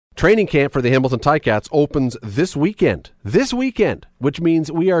Training camp for the Hamilton Ticats opens this weekend, which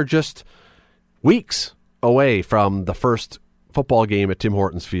means we are just weeks away from the first football game at Tim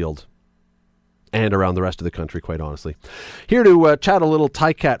Hortons Field and around the rest of the country, quite honestly. Here to chat a little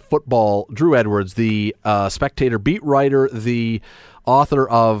Ticat football, Drew Edwards, the Spectator beat writer, the author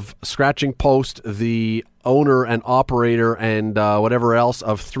of Scratching Post, the owner and operator and whatever else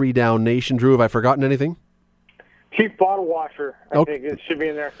of 3 Down Nation. Drew, have I forgotten anything? Chief bottle washer, I think it should be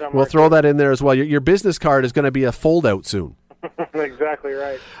in there somewhere. We'll throw that in there as well. Your business card is going to be a fold-out soon. Exactly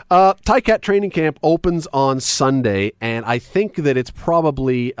right. Ticat training camp opens on Sunday, and I think that it's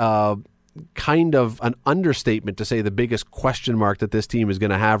probably kind of an understatement to say the biggest question mark that this team is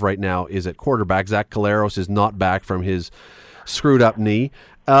going to have right now is at quarterback. Zach Collaros is not back from his screwed-up knee.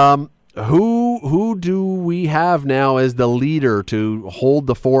 Who do we have now as the leader to hold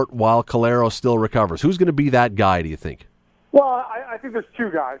the fort while Collaros still recovers? Who's going to be that guy, do you think? Well, I think there's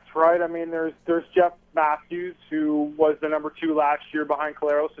 2 guys, right? I mean, there's Jeff Matthews, who was the number 2 last year behind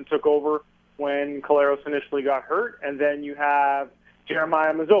Collaros and took over when Collaros initially got hurt. And then you have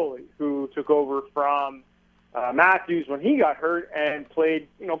Jeremiah Mazzoli, who took over from Matthews when he got hurt and played,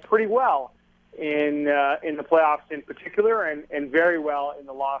 pretty well in the playoffs in particular, and very well in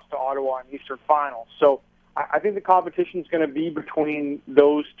the loss to Ottawa in Eastern Finals. So I think the competition is going to be between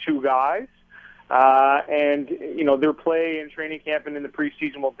those 2 guys, and their play in training camp and in the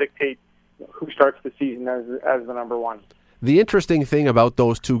preseason will dictate who starts the season as the number 1. The interesting thing about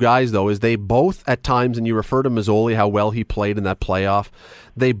those 2 guys, though, is they both, at times, and you refer to Mazzoli, how well he played in that playoff,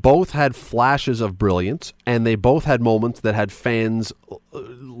 they both had flashes of brilliance, and they both had moments that had fans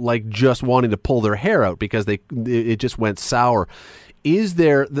like just wanting to pull their hair out because it just went sour. Is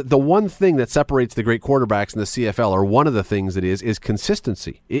there the one thing that separates the great quarterbacks in the CFL, or one of the things it is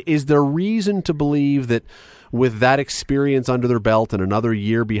consistency? Is there reason to believe that with that experience under their belt and another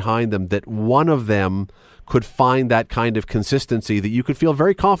year behind them, that one of them could find that kind of consistency that you could feel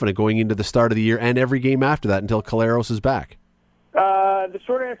very confident going into the start of the year and every game after that until Collaros is back? The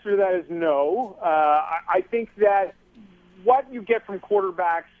short answer to that is no. I think that what you get from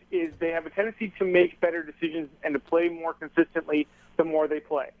quarterbacks is they have a tendency to make better decisions and to play more consistently the more they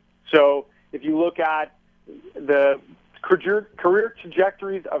play. So if you look at the career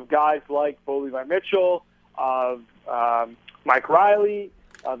trajectories of guys like Bo Levi Mitchell, of Mike Riley,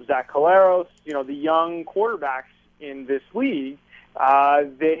 of Zach Collaros, the young quarterbacks in this league,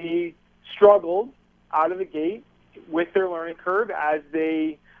 they struggled out of the gate with their learning curve as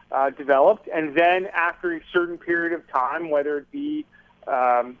they developed. And then after a certain period of time, whether it be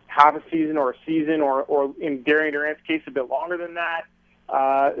half a season or a season or in Darian Durant's case, a bit longer than that,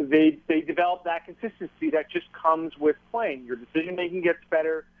 they develop that consistency that just comes with playing. Your decision-making gets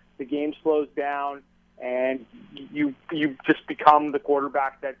better, the game slows down, and you just become the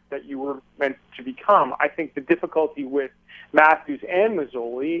quarterback that you were meant to become. I think the difficulty with Matthews and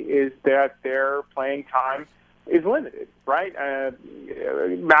Mazzoli is that their playing time is limited, right?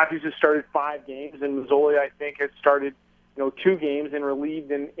 Matthews has started 5 games, and Mazzoli, I think, has started 2 games and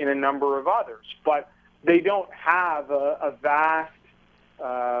relieved in a number of others. But they don't have a vast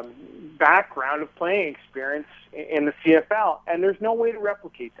background of playing experience in the CFL, and there's no way to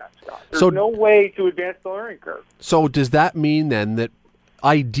replicate that, Scott. There's no way to advance the learning curve. So does that mean then that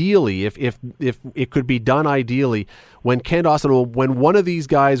ideally, if it could be done ideally, when Kent Austin, when one of these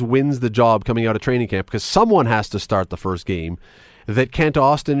guys wins the job coming out of training camp, because someone has to start the first game, that Kent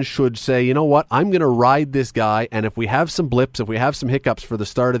Austin should say, you know what, I'm going to ride this guy, and if we have some blips, if we have some hiccups for the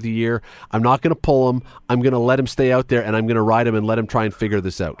start of the year, I'm not going to pull him, I'm going to let him stay out there, and I'm going to ride him and let him try and figure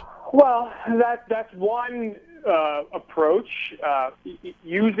this out. Well, that's one approach.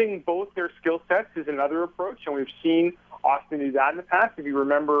 Using both their skill sets is another approach, and we've seen Austin do that in the past. If you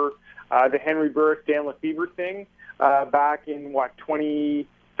remember the Henry Burris, Dan Lefebvre thing back in,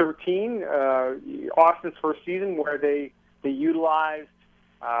 2013, Austin's first season, where they utilized,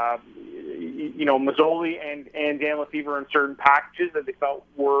 Mazzoli and Dan Lefebvre in certain packages that they felt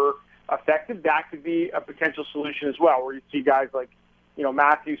were effective. That could be a potential solution as well, where you see guys like,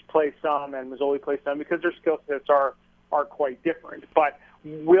 Matthews play some and Mazzoli play some because their skill sets are quite different. But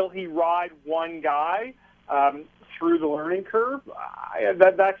will he ride one guy through the learning curve?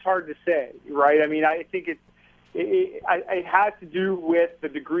 That's hard to say, right? I mean, I think it has to do with the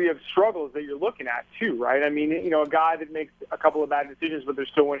degree of struggles that you're looking at too, right? I mean, a guy that makes a couple of bad decisions but they're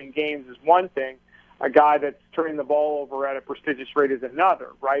still winning games is one thing. A guy that's turning the ball over at a prestigious rate is another,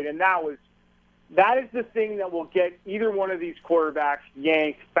 right? And that is the thing that will get either one of these quarterbacks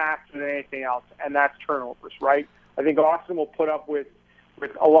yanked faster than anything else, and that's turnovers, right? I think Austin will put up with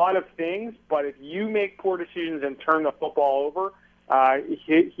a lot of things, but if you make poor decisions and turn the football over,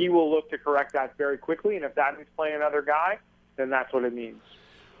 he will look to correct that very quickly. And if that means playing another guy, then that's what it means.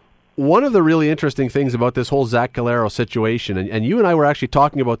 One of the really interesting things about this whole Zach Calero situation, and you and I were actually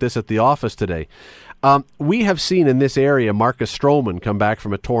talking about this at the office today, we have seen in this area Marcus Stroman come back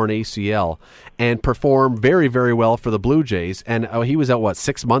from a torn ACL and perform very, very well for the Blue Jays, and he was out,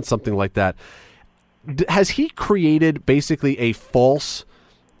 6 months, something like that. Has he created basically a false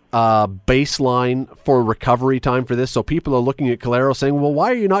baseline for recovery time for this? So people are looking at Calero saying, well,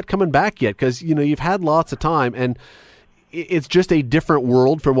 why are you not coming back yet? Because, you've had lots of time, and it's just a different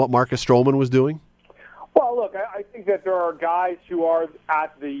world from what Marcus Stroman was doing? Well, look, I think that there are guys who are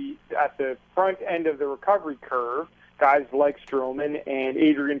at the front end of the recovery curve. Guys like Stroman and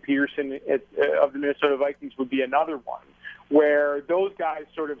Adrian Peterson of the Minnesota Vikings would be another one, where those guys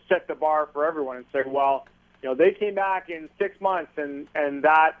sort of set the bar for everyone and say, well, they came back in 6 months, and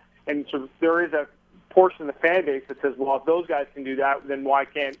sort of there is a portion of the fan base that says, well, if those guys can do that, then why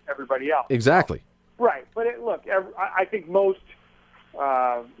can't everybody else? Exactly. Right, but I think most,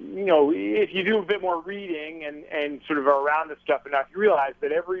 if you do a bit more reading and sort of around this stuff enough, you realize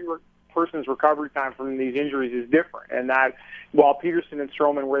that every person's recovery time from these injuries is different, and that while Peterson and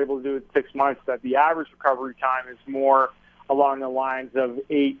Stroman were able to do it in 6 months, that the average recovery time is more along the lines of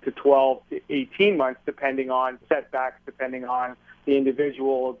 8 to 12 to 18 months, depending on setbacks, depending on the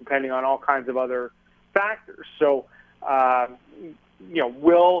individual, depending on all kinds of other factors. So,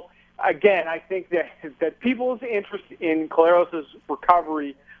 Again, I think that people's interest in Caleros'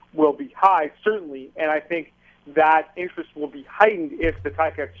 recovery will be high, certainly, and I think that interest will be heightened if the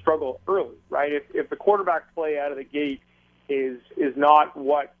Ticats struggle early, right? If the quarterback play out of the gate is not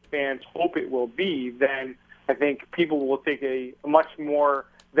what fans hope it will be, then I think people will take a much more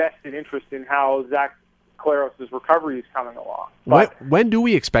vested interest in how Zach Caleros' recovery is coming along. But when do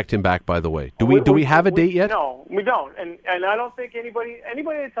we expect him back, by the way? Do we have a date yet? No, we don't. And I don't think anybody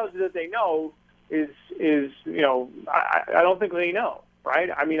that tells you that they know is I don't think they know,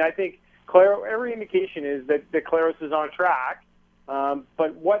 right? I mean, I think every indication is that Caleros is on track,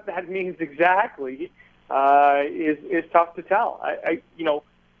 but what that means exactly is tough to tell.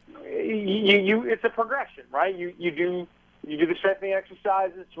 It's a progression, right? You do the strengthening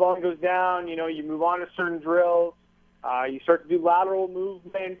exercises, swelling goes down, you move on to certain drills, you start to do lateral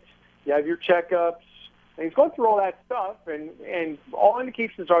movement, you have your checkups, and he's going through all that stuff, and all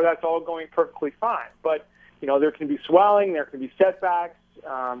indications are that's all going perfectly fine. But, there can be swelling, there can be setbacks.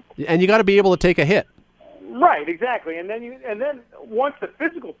 And you got to be able to take a hit. Right, exactly. And then once the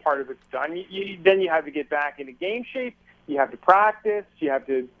physical part of it's done, then you have to get back into game shape, you have to practice, you have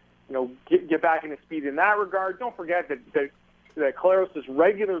to get back into speed in that regard. Don't forget that Caleros'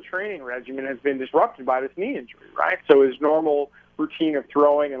 regular training regimen has been disrupted by this knee injury, right? So his normal routine of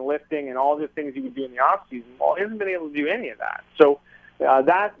throwing and lifting and all the things he would do in the offseason, well, he hasn't been able to do any of that. So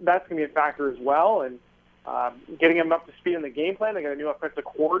that's going to be a factor as well. And getting him up to speed in the game plan, they got a new offensive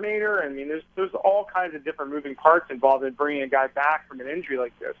coordinator. I mean, there's all kinds of different moving parts involved in bringing a guy back from an injury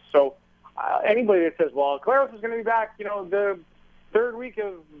like this. So anybody that says, well, Caleros is going to be back, the third week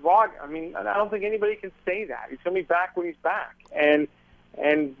of August, I mean, I don't think anybody can say that. He's going to be back when he's back. And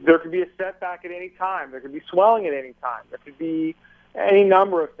there could be a setback at any time. There could be swelling at any time. There could be any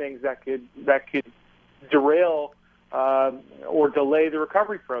number of things that could derail or delay the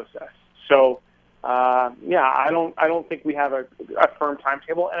recovery process. So, I don't think we have a firm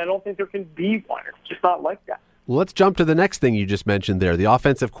timetable, and I don't think there can be one. It's just not like that. Well, let's jump to the next thing you just mentioned there, the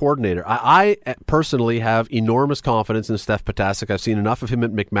offensive coordinator. I personally have enormous confidence in Steph Potasic. I've seen enough of him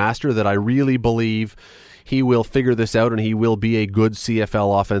at McMaster that I really believe he will figure this out and he will be a good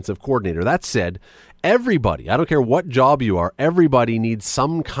CFL offensive coordinator. That said, everybody, I don't care what job you are, everybody needs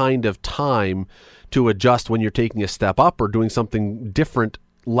some kind of time to adjust when you're taking a step up or doing something different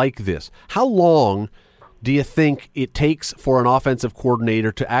like this. How long do you think it takes for an offensive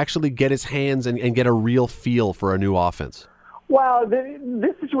coordinator to actually get his hands and get a real feel for a new offense? Well,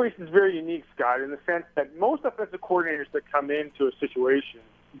 this situation is very unique, Scott, in the sense that most offensive coordinators that come into a situation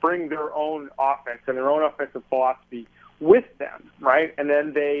bring their own offense and their own offensive philosophy with them, right? And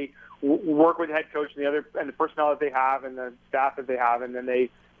then they work with the head coach and the personnel that they have and the staff that they have, and then they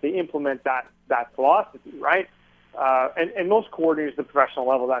implement that philosophy, right? And most coordinators at the professional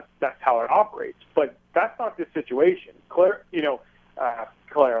level, that's how it operates. But that's not the situation. Caleros.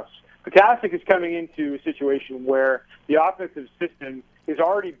 Potasic is coming into a situation where the offensive system is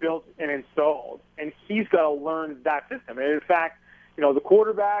already built and installed, and he's got to learn that system. And in fact, the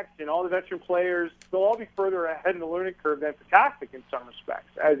quarterbacks and all the veteran players, they'll all be further ahead in the learning curve than Potasic in some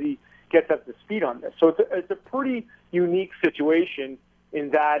respects as he gets up to speed on this. So it's a pretty unique situation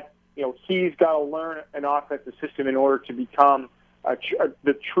in that he's got to learn an offensive system in order to become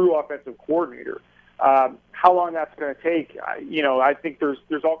the true offensive coordinator. How long that's going to take, I think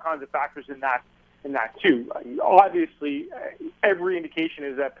there's all kinds of factors in that too. Obviously, every indication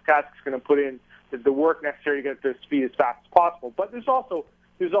is that Ptacek's going to put in the work necessary to get to speed as fast as possible. But there's also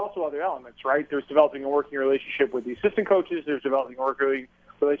other elements, right? There's developing a working relationship with the assistant coaches. There's developing a working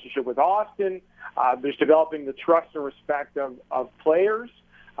relationship with Austin. There's developing the trust and respect of players,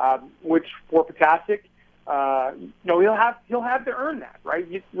 which for Ptacek, he'll have to earn that,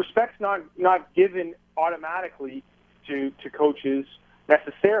 right? Respect's not given automatically to coaches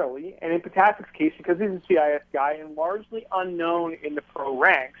necessarily, and in Ptacek's case, because he's a CIS guy and largely unknown in the pro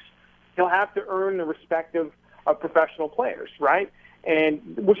ranks, he'll have to earn the respect of professional players, right?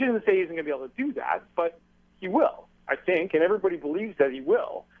 And which isn't to say he isn't going to be able to do that, but he will, I think, and everybody believes that he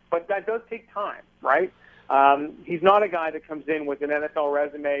will. But that does take time, right? He's not a guy that comes in with an NFL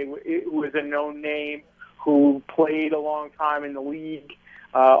resume who is a known name, who played a long time in the league,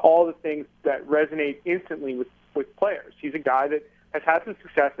 all the things that resonate instantly with players. He's a guy that has had some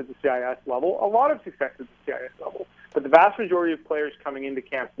success at the CIS level, a lot of success at the CIS level. But the vast majority of players coming into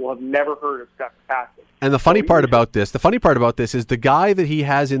camp will have never heard of Steph Ptacek. And the funny part about this is the guy that he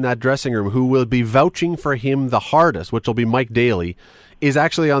has in that dressing room who will be vouching for him the hardest, which will be Mike Daly, is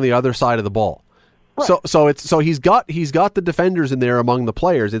actually on the other side of the ball. Right. So he's got the defenders in there among the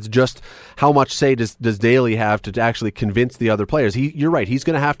players. It's just how much say does Daly have to actually convince the other players? You're right. He's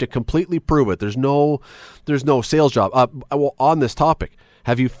going to have to completely prove it. There's no sales job. Well, on this topic,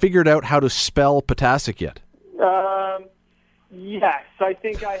 have you figured out how to spell Ptacek yet? Yes, I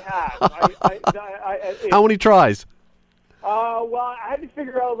think I have. How many tries? Well, I had to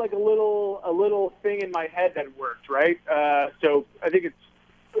figure out like a little thing in my head that worked, right? So I think it's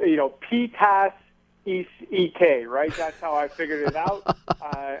Ptas EK, right? That's how I figured it out.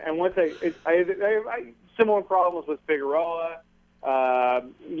 And once I similar problems with Figueroa,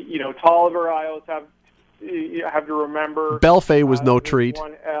 Tolliver. I always have to remember. Belfay was no treat.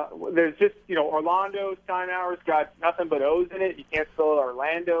 There's just, Orlando Steinauer's got nothing but O's in it. You can't spell it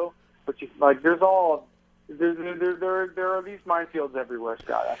Orlando. But there are these minefields everywhere,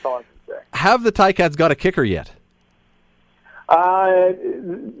 Scott. That's all I can say. Have the Ticats got a kicker yet?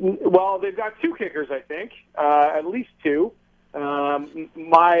 Well, they've got two kickers, I think. At least two. It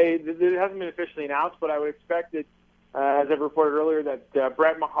hasn't been officially announced, but I would expect that, as I reported earlier, that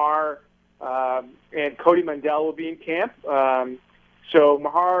Brett Mahar and Cody Mandel will be in camp. So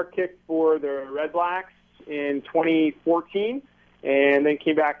Mahar kicked for the Red Blacks in 2014 and then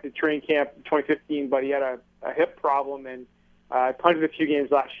came back to training camp in 2015, but he had a hip problem and punted a few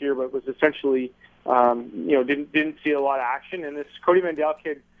games last year, but was essentially, didn't see a lot of action. And this Cody Mandel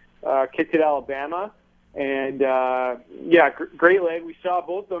kid kicked at Alabama. And, great leg. We saw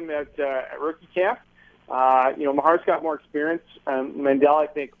both of them at rookie camp. Mahar's got more experience. Mandel, I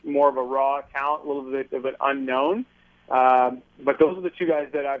think, more of a raw talent, a little bit of an unknown. But those are the two guys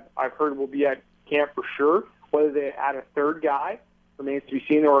that I've heard will be at camp for sure. Whether they add a third guy remains to be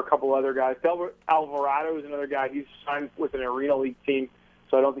seen. There were a couple other guys. Alvarado is another guy. He's signed with an Arena League team,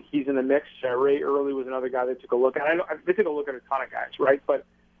 so I don't think he's in the mix. Ray Early was another guy they took a look at. They took a look at a ton of guys, right? But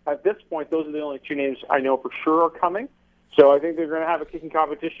at this point, those are the only two names I know for sure are coming. So I think they're going to have a kicking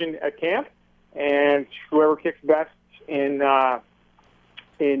competition at camp, and whoever kicks best in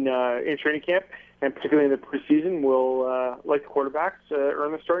training camp, and particularly in the preseason, will, like the quarterbacks,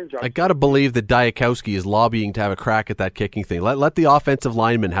 earn the starting job. I got to believe that Diakowski is lobbying to have a crack at that kicking thing. Let the offensive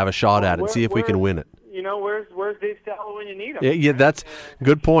lineman have a shot at it and see if we can win it. Where's Dave Stallo when you need him? Yeah, that's a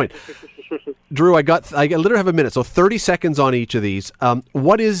good point. Drew, I literally have a minute, so 30 seconds on each of these.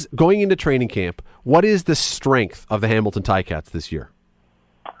 What is, going into training camp, what is the strength of the Hamilton Ticats this year?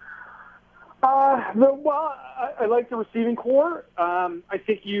 I like the receiving core. I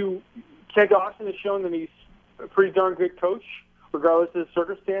think Ken Dawson has shown that he's a pretty darn good coach, regardless of the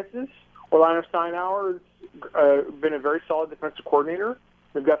circumstances. Orlando Steinauer has been a very solid defensive coordinator.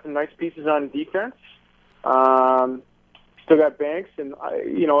 They've got some nice pieces on defense. Still got Banks, and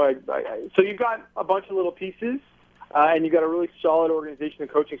so you've got a bunch of little pieces, and you've got a really solid organization and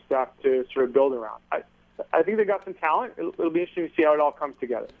coaching staff to sort of build around. I think they've got some talent. It'll be interesting to see how it all comes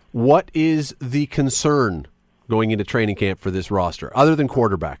together. What is the concern going into training camp for this roster, other than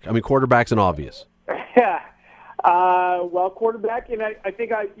quarterback? I mean, quarterback's an obvious. Yeah. Quarterback, and I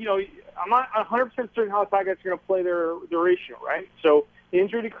think I'm not 100% certain how the Tigers are going to play their ratio, right? So the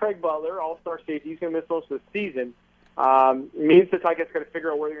injury to Craig Butler, all-star safety, he's going to miss most of the season. Means the Tigers got to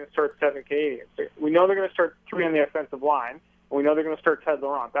figure out where they're going to start 7 Canadians. We know they're going to start 3 on the offensive line, and we know they're going to start Ted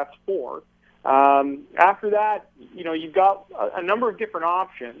Laurent. That's 4. After that, you've got a number of different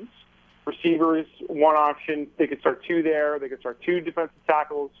options. receivers, one option. They could start two there. They could start two defensive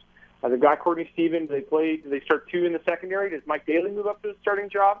tackles. They've got Courtney Stevens. They start two in the secondary. Does Mike Daly move up to the starting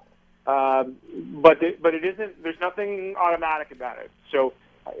job? But it isn't. There's nothing automatic about it. So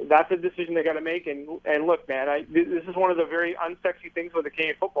that's a decision they got to make. And look, man, this is one of the very unsexy things with the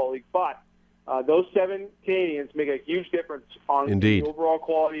Canadian Football League. But those 7 Canadians make a huge difference on Indeed. the overall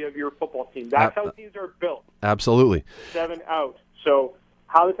quality of your football team. That's how teams are built. Absolutely. 7 out. So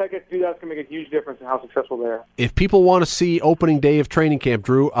how the Ticats do that is going to make a huge difference in how successful they are. If people want to see opening day of training camp,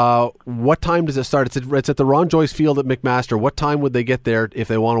 Drew, what time does it start? It's at the Ron Joyce Field at McMaster. What time would they get there if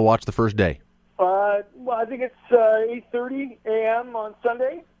they want to watch the first day? Well, I think it's 8:30 a.m. on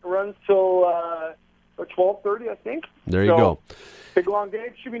Sunday. It runs till 12:30, I think. There you go. Big long day.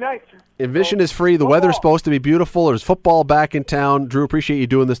 It should be nice. Admission is free. The weather's supposed to be beautiful. There's football back in town. Drew, appreciate you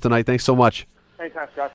doing this tonight. Thanks so much. Anytime, Scott.